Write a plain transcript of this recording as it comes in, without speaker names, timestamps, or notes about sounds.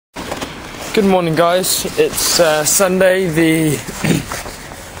Good morning, guys. It's Sunday the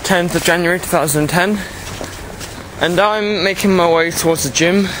 10th of January 2010 and I'm making my way towards the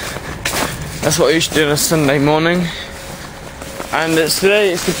gym. That's what I usually do on a Sunday morning, and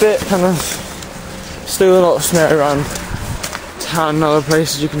today it's a bit kind of still a lot of snow around town and other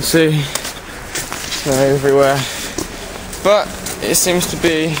places. You can see snow everywhere, but it seems to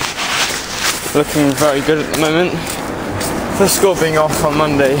be looking very good at the moment for school being off on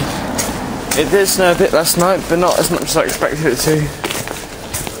Monday. It did snow a bit last night, but not as much as I expected it to.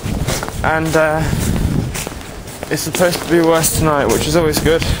 And it's supposed to be worse tonight, which is always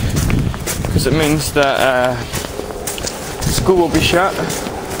good, because it means that school will be shut.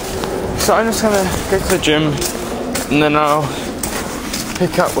 So I'm just gonna go to the gym, and then I'll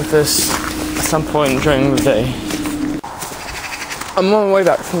pick up with this at some point during the day. I'm on my way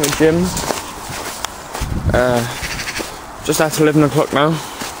back from the gym. Just after 11 o'clock now.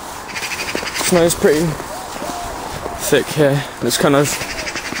 Snow's pretty thick here. It's kind of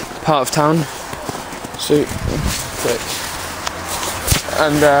part of town, so thick.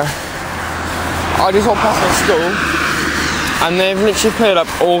 And I just walked past my school, and they've literally cleared up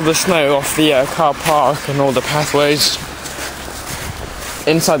all the snow off the car park and all the pathways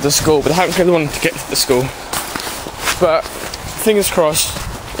inside the school, but they haven't cleared the one to get to the school. But fingers crossed,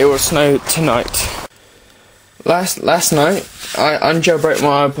 it will snow tonight. Last night, I unjailbroke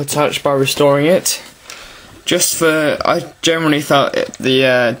my iPod Touch by restoring it. I generally thought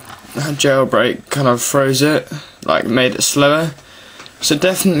the jailbreak kind of froze it, like made it slower. So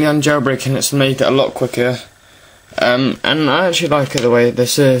definitely unjailbreaking it's made it a lot quicker. And I actually like it the way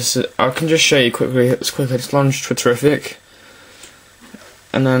this is. I can just show you quickly. It's quicker. It's launched for Terrific,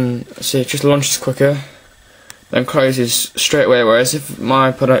 and then see it just launches quicker, then closes straight away. Whereas if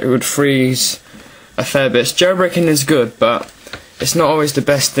my iPod, it would freeze a fair bit. Jailbreaking is good, but it's not always the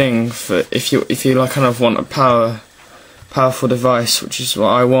best thing for if you like kind of want a powerful device, which is what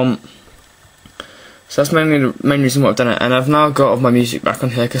I want. So that's mainly the main reason why I've done it. And I've now got all my music back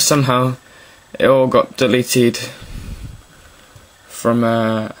on here because somehow it all got deleted from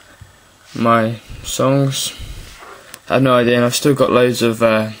my songs. I have no idea, and I've still got loads of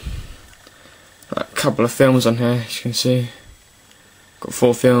like a couple of films on here, as you can see. Got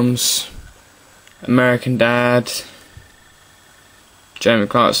 4 films. American Dad, Jeremy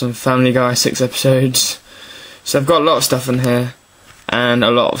Clarkson, Family Guy, 6 episodes. So I've got a lot of stuff in here, and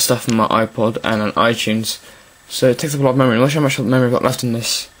a lot of stuff on my iPod and on iTunes. So it takes up a lot of memory. I'm not sure how much memory I've got left in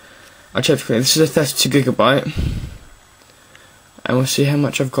this. I'll check quickly. This is a 32GB, and we'll see how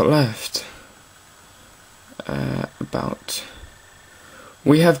much I've got left.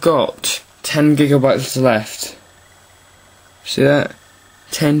 We have got 10GB left. See that?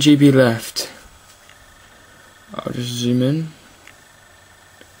 10GB left. I'll just zoom in.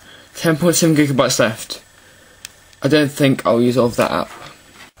 10.7GB left. I don't think I'll use all of that up.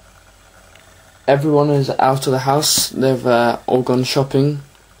 Everyone is out of the house. They've all gone shopping,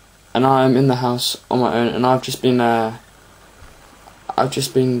 and I am in the house on my own. And I've just been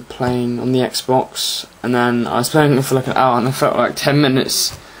playing on the Xbox, and then I was playing it for like an hour, and I felt like 10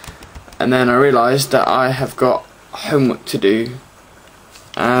 minutes, and then I realised that I have got homework to do,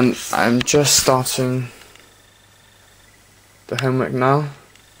 and I'm just starting the homework now.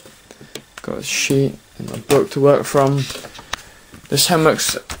 Got a sheet and a book to work from. This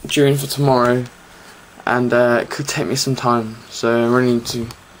homework's due in for tomorrow, and it could take me some time, so I really need to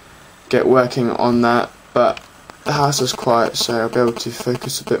get working on that. But the house is quiet, so I'll be able to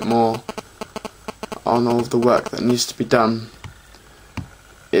focus a bit more on all of the work that needs to be done.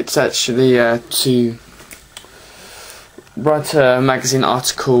 It's actually to write a magazine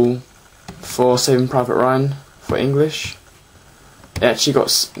article for Saving Private Ryan for English. We actually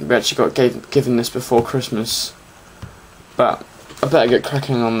got given this before Christmas, but I better get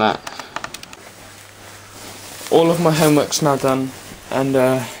cracking on that. All of my homework's now done, and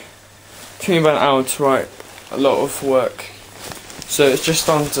it took me about an hour to write a lot of work. So it's just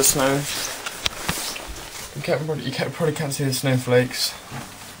starting to snow. You probably can't see the snowflakes.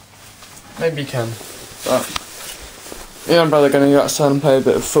 Maybe you can, but me and my brother are going to go outside and play a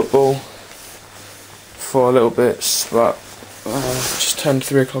bit of football for a little bit, but just turned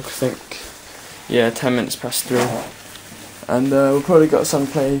 3 o'clock, I think. Yeah, 10 minutes past 3. And we'll probably go outside and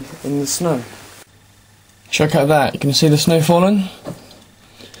play in the snow. Check out that, you can see the snow falling?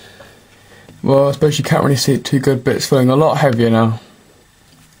 Well, I suppose you can't really see it too good, but it's falling a lot heavier now.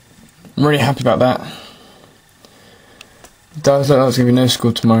 I'm really happy about that. It does look like there's going to be no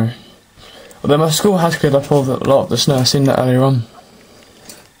school tomorrow. Although my school has cleared up a lot of the snow, I've seen that earlier on.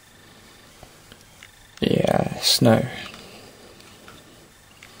 Yeah, snow.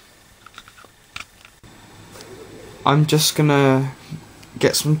 I'm just gonna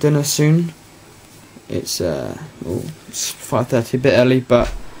get some dinner soon. It's 5:30, a bit early,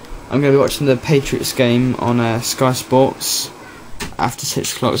 but I'm gonna be watching the Patriots game on Sky Sports after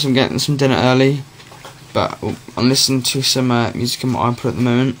 6 o'clock. So I'm getting some dinner early, but I'm listening to some music on my iPod at the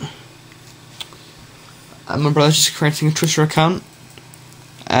moment. And my brother's just creating a Twitter account.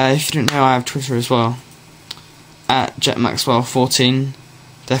 If you didn't know, I have Twitter as well, at JetMaxwell14.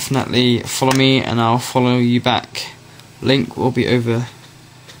 Definitely follow me and I'll follow you back. Link will be over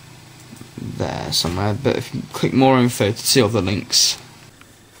there somewhere, but if you click more info to see all the links.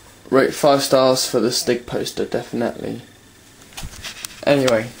 Rate 5 stars for the Stig poster, definitely.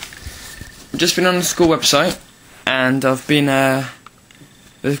 Anyway, I've just been on the school website and I've been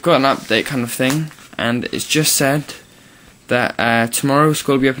they've got an update kind of thing, and it's just said that tomorrow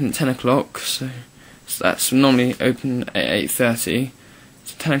school will be open at 10 o'clock, so that's normally open at 8:30.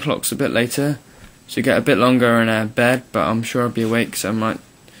 So 10 o'clock's a bit later, so you get a bit longer in bed, but I'm sure I'll be awake, so I might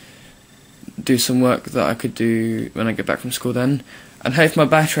do some work that I could do when I get back from school then. And hope my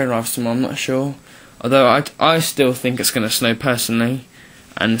battery arrives tomorrow, I'm not sure. Although I still think it's going to snow personally,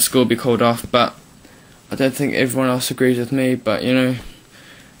 and school will be called off, but I don't think everyone else agrees with me. But you know,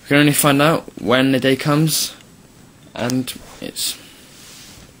 we can only find out when the day comes, and it's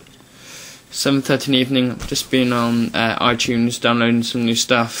 7:30 in the evening. I've just been on iTunes downloading some new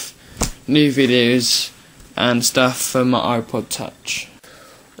stuff, new videos and stuff for my iPod Touch.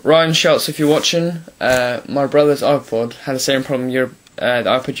 Ryan Schultz, if you're watching, my brother's iPod had the same problem the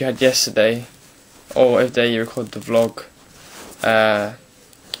iPod you had yesterday, or if day you recorded the vlog, had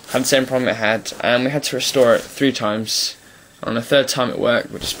the same problem it had, and we had to restore it 3 times. On the 3rd time it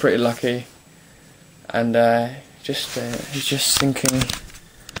worked, which is pretty lucky, and he's just thinking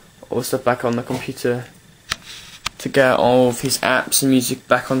all the stuff back on the computer to get all of his apps and music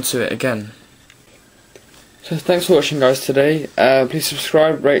back onto it again. So thanks for watching, guys, today. Please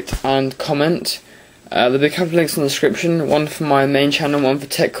subscribe, rate and comment. There'll be a couple of links in the description, one for my main channel, one for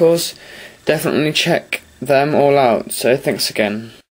Tech Course. Definitely check them all out, so thanks again.